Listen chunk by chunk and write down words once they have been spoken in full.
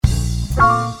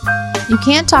You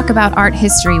can't talk about art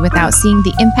history without seeing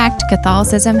the impact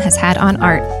Catholicism has had on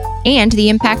art, and the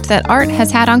impact that art has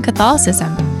had on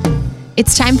Catholicism.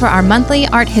 It's time for our monthly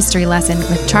art history lesson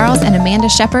with Charles and Amanda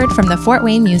Shepard from the Fort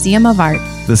Wayne Museum of Art.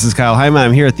 This is Kyle Hyman.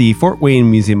 I'm here at the Fort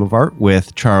Wayne Museum of Art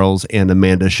with Charles and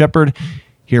Amanda Shepard,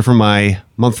 here for my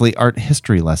monthly art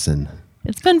history lesson.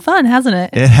 It's been fun, hasn't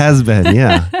it? It has been,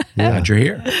 yeah. Glad you're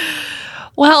here.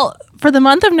 Well, for the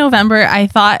month of November, I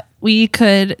thought we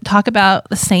could talk about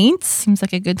the saints. Seems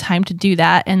like a good time to do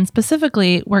that. And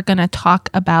specifically, we're going to talk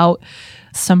about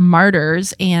some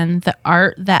martyrs and the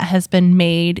art that has been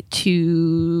made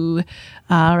to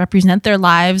represent their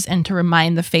lives and to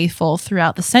remind the faithful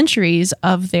throughout the centuries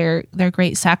of their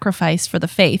great sacrifice for the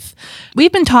faith.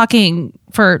 We've been talking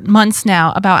for months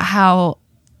now about how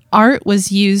art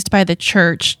was used by the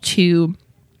church to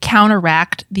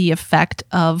counteract the effect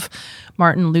of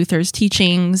Martin Luther's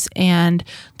teachings and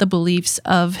the beliefs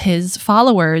of his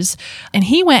followers. And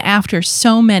he went after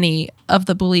so many of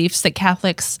the beliefs that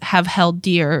Catholics have held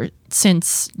dear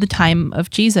since the time of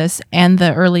Jesus and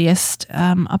the earliest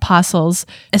apostles.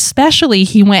 Especially,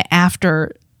 he went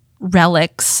after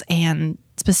relics and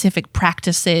specific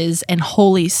practices and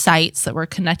holy sites that were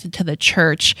connected to the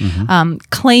church,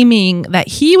 claiming that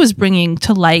he was bringing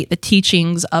to light the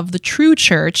teachings of the true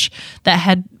church that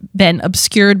had been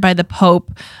obscured by the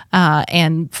Pope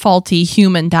and faulty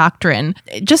human doctrine.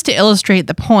 Just to illustrate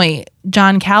the point,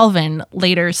 John Calvin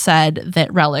later said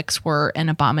that relics were an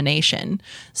abomination.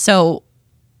 So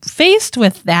faced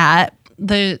with that,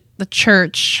 the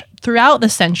church throughout the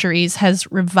centuries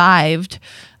has revived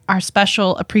our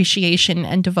special appreciation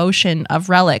and devotion of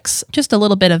relics. Just a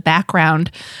little bit of background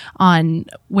on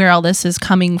where all this is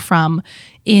coming from.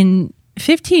 In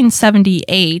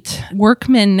 1578,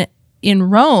 workmen in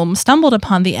Rome stumbled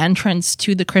upon the entrance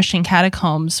to the Christian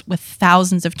catacombs with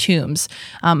thousands of tombs,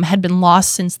 had been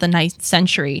lost since the 9th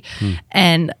century.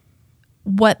 And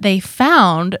what they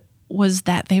found was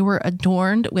that they were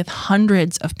adorned with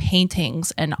hundreds of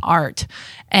paintings and art.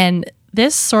 And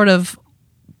this sort of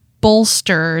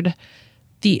bolstered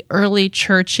the early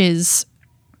church's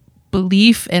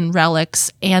belief in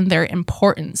relics and their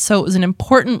importance. So it was an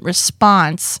important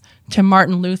response to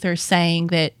Martin Luther saying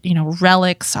that,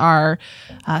 relics are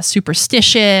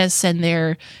superstitious and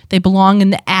they belong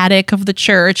in the attic of the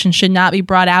church and should not be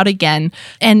brought out again.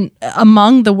 And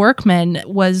among the workmen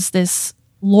was this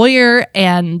lawyer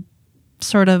and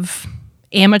sort of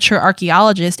amateur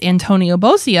archaeologist, Antonio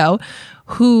Bosio,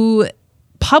 who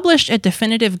published a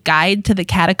definitive guide to the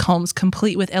catacombs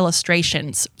complete with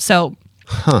illustrations. So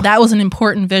that was an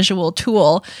important visual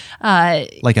tool.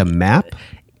 Like a map?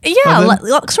 Yeah,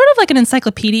 sort of like an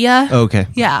encyclopedia. Okay.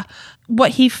 Yeah. What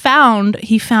he found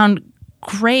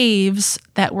graves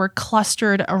that were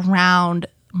clustered around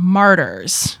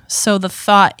martyrs. So the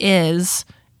thought is,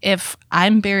 if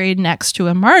I'm buried next to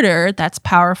a martyr, that's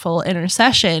powerful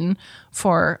intercession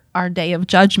for our day of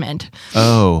judgment.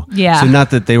 Oh. Yeah. So not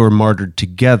that they were martyred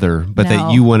together, but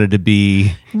that you wanted to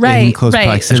be in close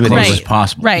proximity. As close as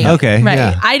possible. Right. Okay. Right.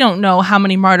 Yeah. I don't know how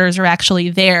many martyrs are actually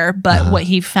there, but what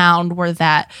he found were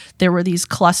that there were these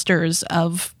clusters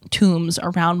of tombs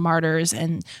around martyrs,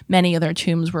 and many of their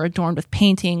tombs were adorned with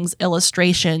paintings,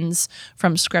 illustrations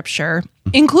from scripture,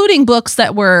 including books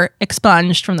that were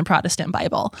expunged from the Protestant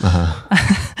Bible.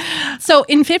 So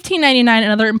in 1599,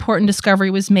 another important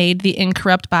discovery was made, the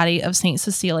incorrupt body of Saint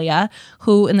Cecilia,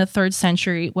 who in the 3rd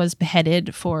century was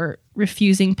beheaded for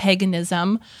refusing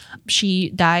paganism. She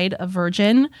died a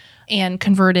virgin and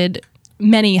converted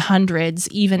many hundreds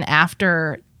even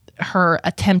after her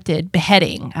attempted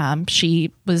beheading.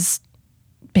 She was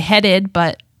beheaded,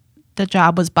 but the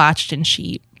job was botched and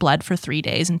she bled for 3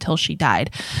 days until she died.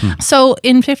 So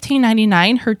in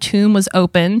 1599, her tomb was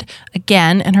opened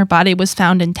again and her body was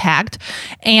found intact.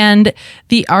 And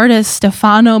the artist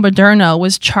Stefano Maderno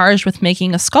was charged with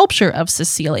making a sculpture of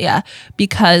Cecilia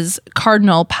because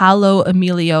Cardinal Paolo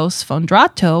Emilio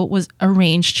Sfondrato was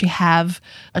arranged to have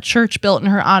a church built in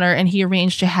her honor, and he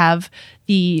arranged to have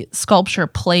the sculpture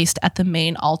placed at the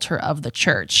main altar of the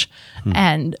church.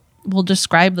 And we'll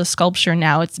describe the sculpture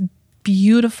now. It's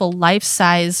beautiful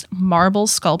life-size marble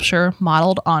sculpture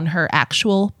modeled on her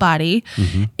actual body.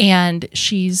 And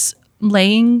she's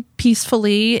laying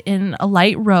peacefully in a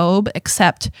light robe,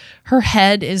 except her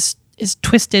head is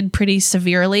twisted pretty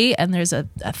severely, and there's a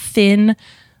thin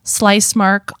slice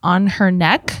mark on her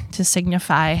neck to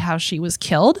signify how she was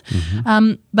killed.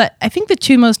 But I think the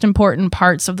two most important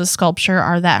parts of the sculpture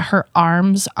are that her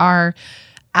arms are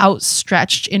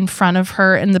outstretched in front of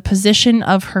her, and the position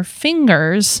of her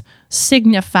fingers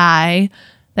signify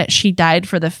that she died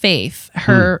for the faith.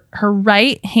 Her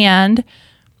right hand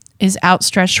is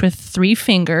outstretched with 3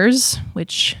 fingers,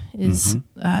 which is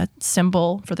a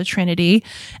symbol for the Trinity.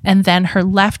 And then her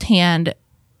left hand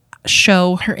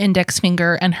show her index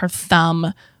finger and her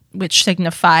thumb, which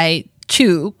signify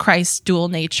to Christ's dual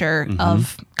nature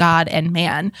of God and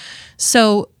man.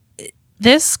 So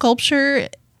this sculpture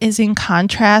is in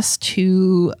contrast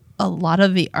to a lot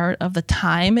of the art of the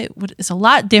time. It's a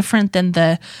lot different than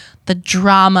the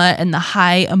drama and the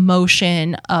high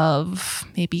emotion of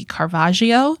maybe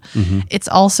Caravaggio. It's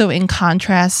also in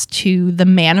contrast to the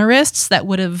Mannerists that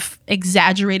would have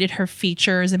exaggerated her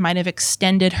features and might have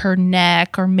extended her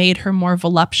neck or made her more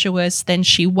voluptuous than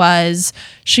she was.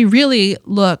 She really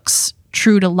looks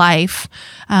true to life.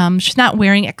 She's not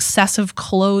wearing excessive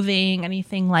clothing,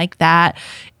 anything like that.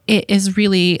 It is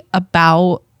really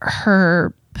about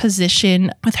her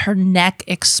position with her neck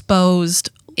exposed.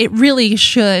 It really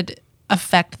should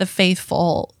affect the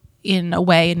faithful in a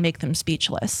way and make them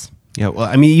speechless. Yeah, well,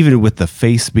 I mean, even with the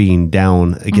face being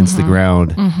down against the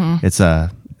ground, it's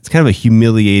kind of a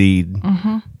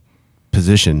humiliating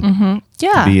position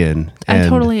to be in. I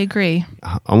totally agree.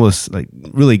 Almost like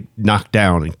really knocked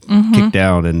down and kicked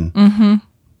down and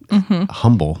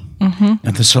humble.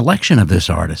 And the selection of this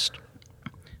artist,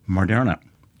 Moderno,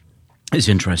 is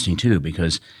interesting too,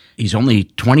 because he's only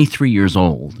 23 years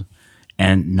old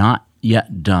and not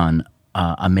yet done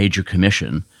a major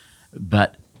commission,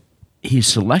 but he's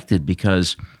selected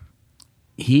because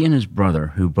he and his brother,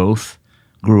 who both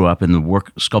grew up in the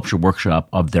sculpture workshop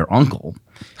of their uncle,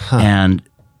 and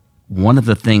one of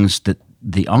the things that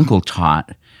the uncle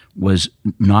taught was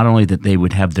not only that they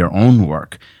would have their own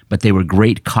work, but they were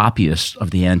great copyists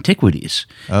of the antiquities.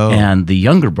 And the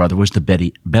younger brother was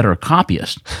the better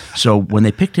copyist. So when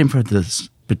they picked him for this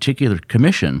particular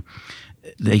commission,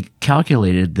 they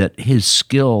calculated that his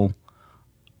skill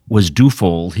was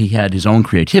twofold. He had his own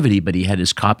creativity, but he had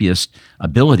his copyist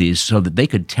abilities, so that they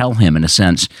could tell him, in a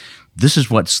sense, this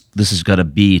is got to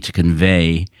be to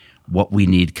convey what we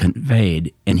need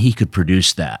conveyed, and he could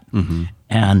produce that.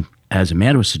 And as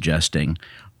Amanda was suggesting,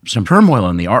 some turmoil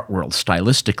in the art world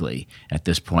stylistically at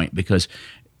this point, because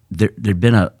there'd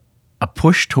been a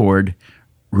push toward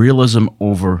realism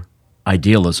over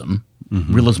idealism.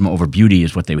 Realism over beauty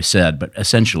is what they said, but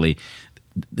essentially,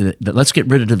 let's get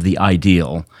rid of the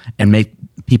ideal and make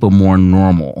people more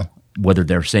normal, whether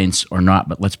they're saints or not,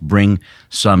 but let's bring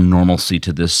some normalcy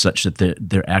to this such that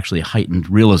they're actually heightened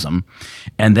realism.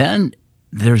 And then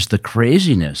there's the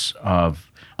craziness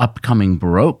of upcoming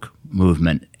Baroque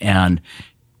movement, and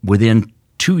within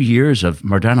 2 years of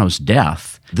Moderno's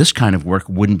death, this kind of work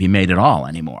wouldn't be made at all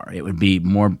anymore. It would be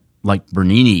more like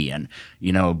Bernini, and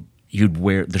you'd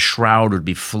wear the shroud would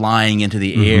be flying into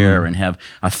the air and have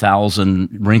 1,000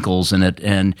 wrinkles in it,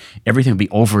 and everything would be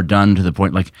overdone to the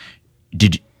point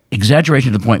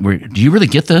exaggeration to the point where, do you really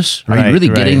get this? Are you really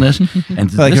getting this?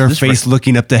 And like her face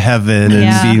looking up to heaven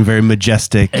and being very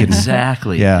majestic.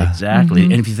 Exactly. Exactly.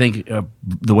 And if you think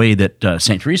the way that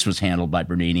St. Therese was handled by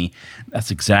Bernini,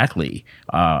 that's exactly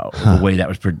the way that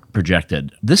was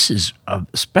projected. This is a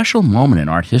special moment in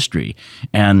art history.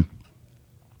 And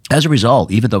as a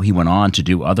result, even though he went on to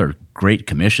do other great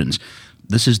commissions,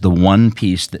 this is the one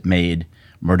piece that made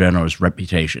Moderno's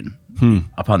reputation.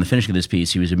 Upon the finishing of this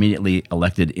piece, he was immediately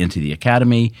elected into the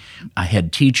Academy, a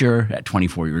head teacher at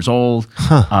 24 years old,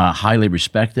 highly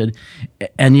respected.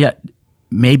 And yet,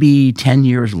 maybe 10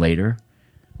 years later,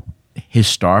 his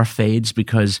star fades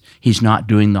because he's not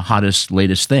doing the hottest,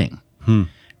 latest thing.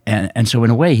 And so in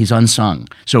a way, he's unsung.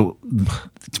 So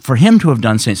for him to have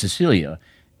done St. Cecilia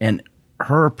and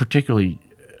her particularly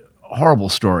horrible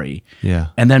story,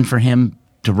 and then for him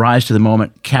to rise to the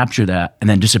moment, capture that, and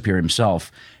then disappear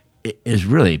himself, is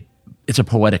really, it's a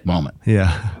poetic moment.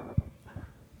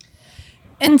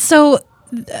 And so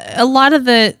a lot of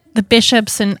the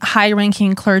bishops and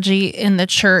high-ranking clergy in the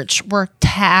church were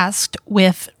tasked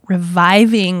with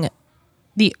reviving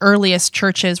the earliest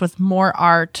churches with more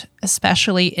art,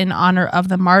 especially in honor of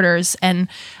the martyrs. And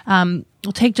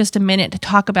we'll take just a minute to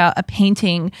talk about a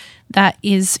painting that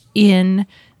is in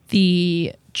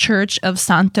the Church of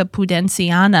Santa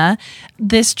Pudenziana.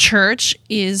 This church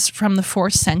is from the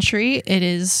 4th century. It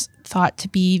is thought to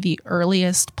be the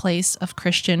earliest place of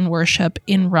Christian worship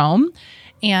in Rome.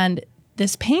 And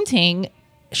this painting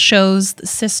shows the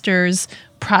sisters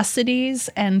Pracides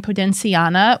and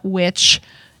Pudenziana, which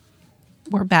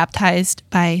were baptized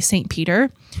by St.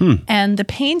 Peter. And the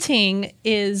painting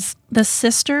is the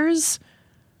sisters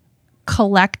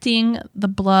collecting the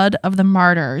blood of the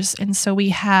martyrs. And so we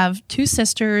have 2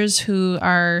 sisters who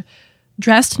are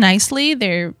dressed nicely.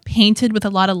 They're painted with a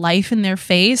lot of life in their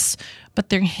face, but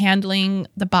they're handling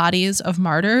the bodies of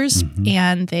martyrs,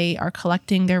 and they are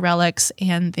collecting their relics,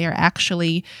 and they're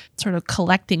actually sort of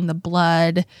collecting the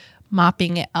blood,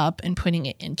 mopping it up, and putting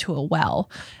it into a well.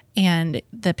 And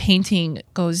the painting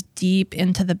goes deep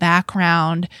into the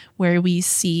background where we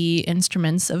see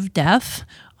instruments of death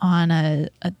on a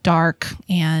dark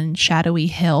and shadowy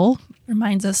hill.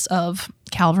 Reminds us of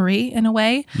Calvary in a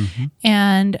way.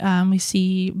 And we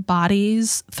see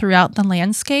bodies throughout the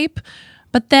landscape.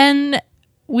 But then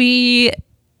we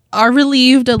are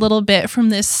relieved a little bit from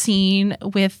this scene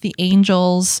with the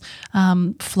angels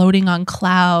floating on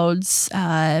clouds,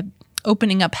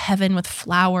 opening up heaven with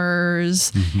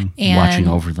flowers, and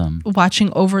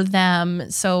watching over them.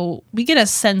 So we get a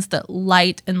sense that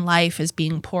light and life is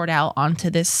being poured out onto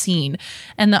this scene.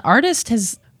 And the artist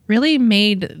has really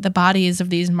made the bodies of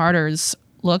these martyrs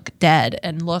look dead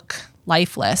and look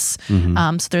lifeless.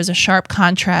 So there's a sharp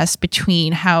contrast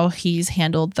between how he's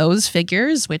handled those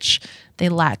figures, which they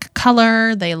lack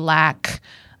color, they lack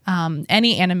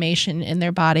any animation in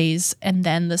their bodies. And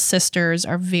then the sisters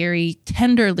are very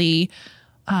tenderly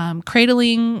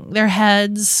cradling their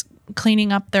heads,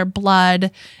 cleaning up their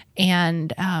blood,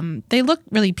 and they look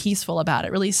really peaceful about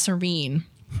it, really serene.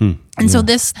 And so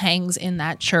this hangs in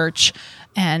that church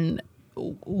and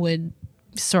would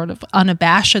sort of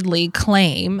unabashedly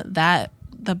claim that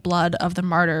the blood of the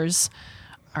martyrs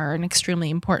are an extremely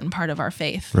important part of our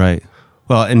faith. Right.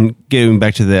 Well, and getting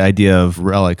back to the idea of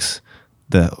relics,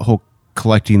 the whole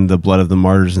collecting the blood of the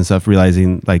martyrs and stuff,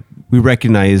 realizing like we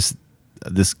recognize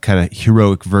this kind of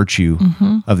heroic virtue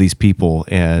of these people,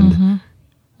 and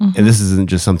this isn't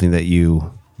just something that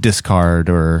you discard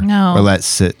or let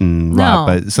sit and rot,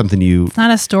 but something it's not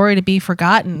a story to be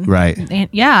forgotten. Right. And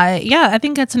I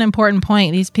think that's an important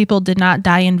point. These people did not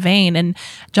die in vain. And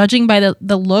judging by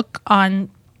the look on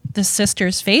the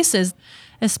sisters' faces,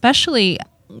 especially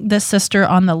the sister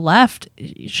on the left,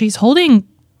 she's holding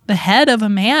the head of a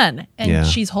man, and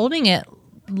she's holding it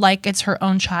like it's her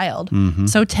own child.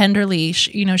 So tenderly,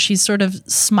 she's sort of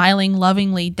smiling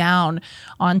lovingly down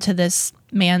onto this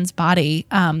man's body.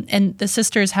 And the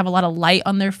sisters have a lot of light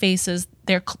on their faces.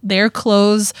 Their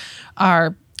clothes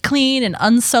are clean and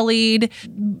unsullied,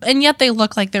 and yet they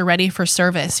look like they're ready for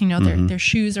service. Their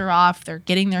shoes are off. They're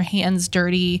getting their hands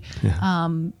dirty.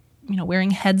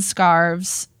 Wearing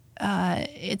headscarves.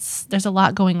 There's a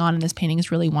lot going on in this painting.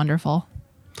 It's really wonderful.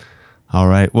 All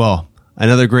right. Well,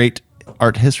 another great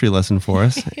art history lesson for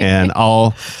us. And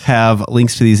I'll have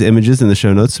links to these images in the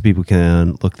show notes so people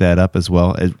can look that up as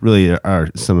well. It really are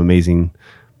some amazing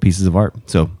pieces of art.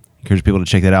 So encourage people to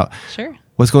check that out. Sure.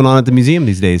 What's going on at the museum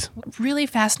these days? Really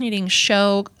fascinating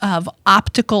show of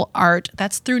optical art.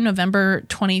 That's through November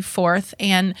 24th.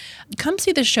 And come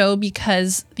see the show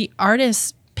because the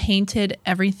artist painted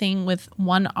everything with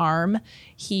one arm.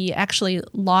 He actually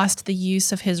lost the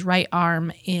use of his right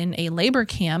arm in a labor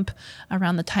camp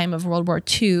around the time of World War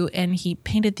II, and he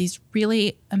painted these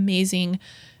really amazing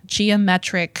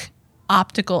geometric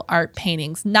optical art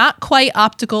paintings. Not quite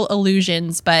optical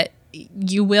illusions, but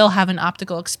you will have an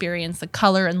optical experience. The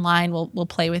color and line will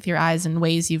play with your eyes in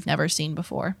ways you've never seen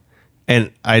before.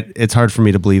 And it's hard for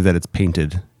me to believe that it's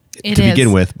painted. It to is.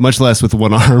 Begin with, much less with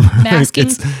one arm. Masking.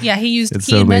 He so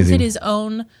invented amazing. his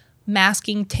own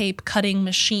masking tape cutting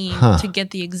machine to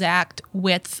get the exact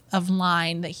width of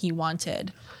line that he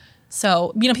wanted.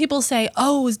 So, people say,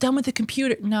 "Oh, it was done with a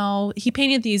computer." No, he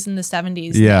painted these in the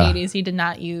 70s, the 80s. He did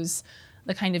not use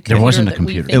the kind of computer There wasn't a that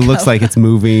computer. we It think looks of. like it's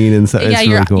moving and so it's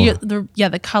really cool.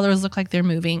 The colors look like they're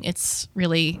moving. It's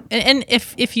really, and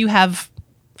if you have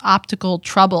optical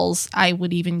troubles, I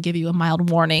would even give you a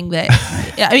mild warning that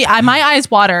my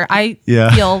eyes water. I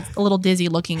feel a little dizzy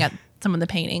looking at some of the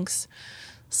paintings.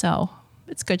 So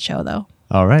it's a good show though.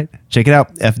 All right. Check it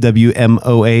out. fwmoa.org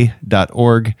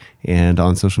and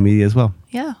on social media as well.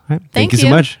 Yeah. All right. Thank you so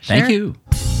much. Sure. Thank you.